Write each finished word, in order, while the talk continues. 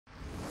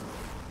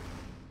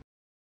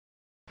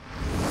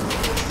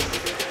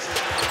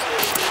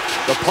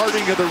The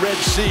parting of the Red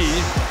Sea.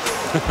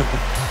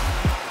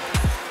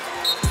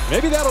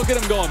 Maybe that'll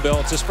get him going, Bill.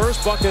 It's his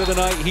first bucket of the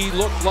night. He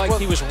looked like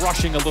he was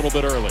rushing a little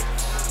bit early.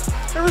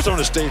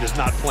 Arizona State is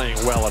not playing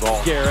well at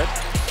all. Garrett.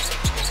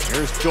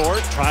 Here's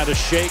Dort trying to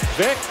shake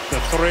Vic. The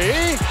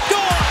three.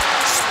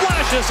 Dort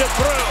splashes it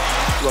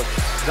through. Look,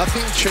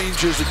 nothing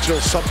changes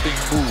until something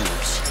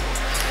moves.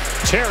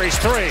 Terry's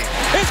three.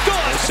 It's good.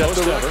 They set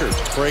the record.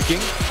 Breaking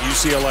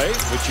UCLA,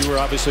 which you were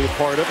obviously a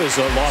part of, is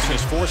losing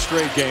his fourth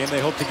straight game. They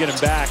hope to get him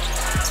back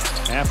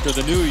after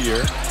the new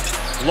year.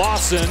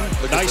 Lawson,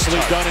 nicely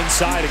done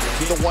inside.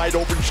 The wide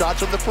open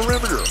shots on the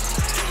perimeter.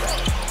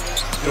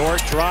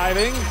 Dort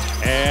driving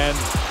and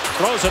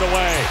throws it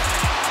away.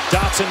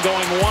 Dotson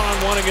going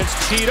one-on-one against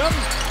Cheatham.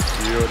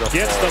 Beautiful.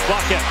 Gets the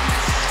bucket.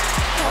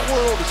 Our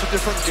world, it's a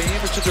different game,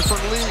 it's a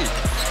different league,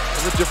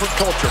 it's a different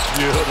culture.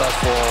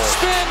 Beautiful.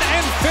 Spin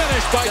and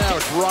finish by now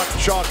it's Rock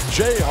Chalk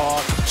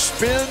Jayhawk.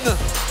 Spin,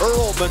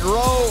 Earl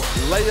Monroe,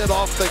 lay it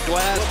off the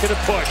glass. Look at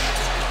a push.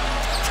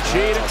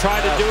 Cheatham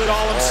tried to do it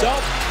all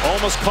himself.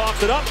 Almost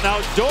coughed it up.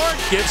 Now Dort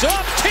gives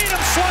up. Cheatham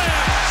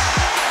slams.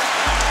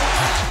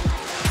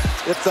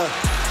 If the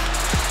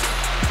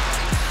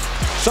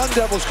Sun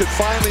Devils could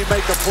finally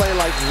make a play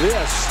like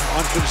this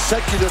on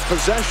consecutive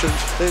possessions,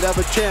 they'd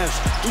have a chance.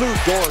 Lou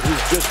Dort,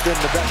 who's just been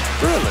the best.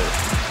 Really?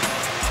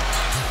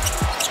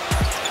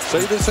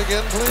 Say this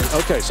again, please.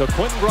 Okay, so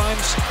Quentin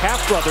Grimes'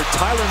 half-brother,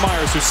 Tyler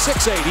Myers, who's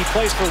 6'8", he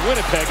plays for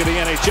Winnipeg in the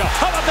NHL.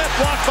 How about that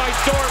block by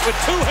Dort with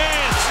two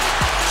hands?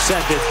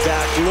 Send it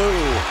back,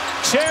 Lou.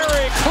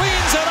 Cherry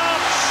cleans it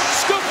up.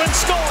 Scoop and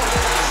score.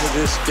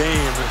 This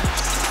game,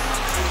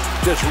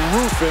 just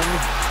roofing.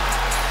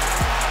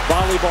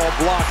 Volleyball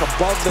block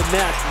above the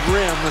net,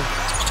 rim.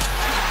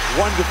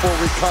 Wonderful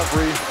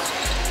recovery.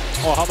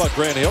 Oh, how about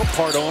Grant Hill,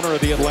 part owner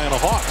of the Atlanta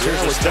Hawks? Here's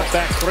a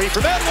step-back three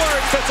from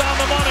Edwards. That's on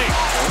the money.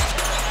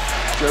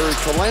 Jerry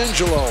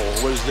Colangelo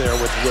was there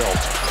with Wilt.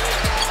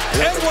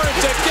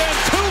 Edwards again,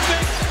 too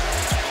big.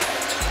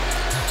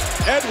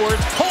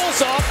 Edwards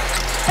pulls up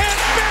and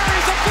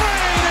buries a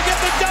three to get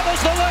the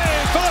Devils the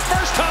lead for the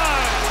first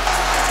time.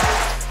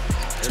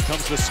 Here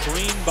comes the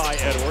screen by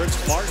Edwards.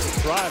 Martin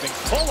driving,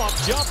 pull-up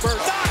jumper,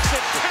 knocks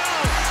it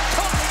down.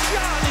 Tough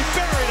shot, he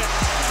buried it.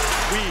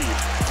 Weave,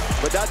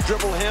 but that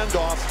dribble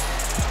handoff,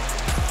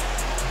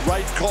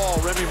 right call.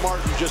 Remy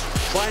Martin just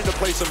trying to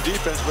play some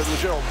defense, but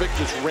Legero Vic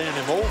just ran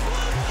him over.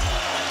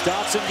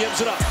 Dotson gives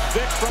it up.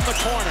 Vic from the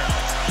corner.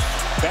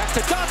 Back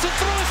to Dotson,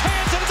 threw his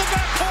hands into the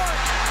backcourt.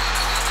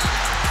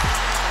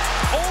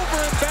 Over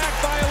and back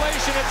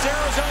violation. It's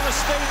Arizona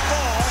State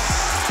ball.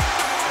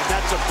 And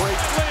that's a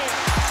break.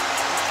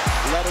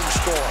 Let him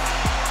score.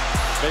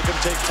 Make him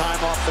take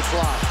time off the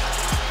clock.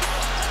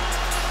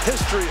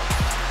 History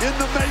in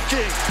the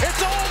making. It's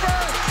over.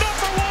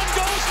 Number one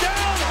goes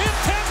down.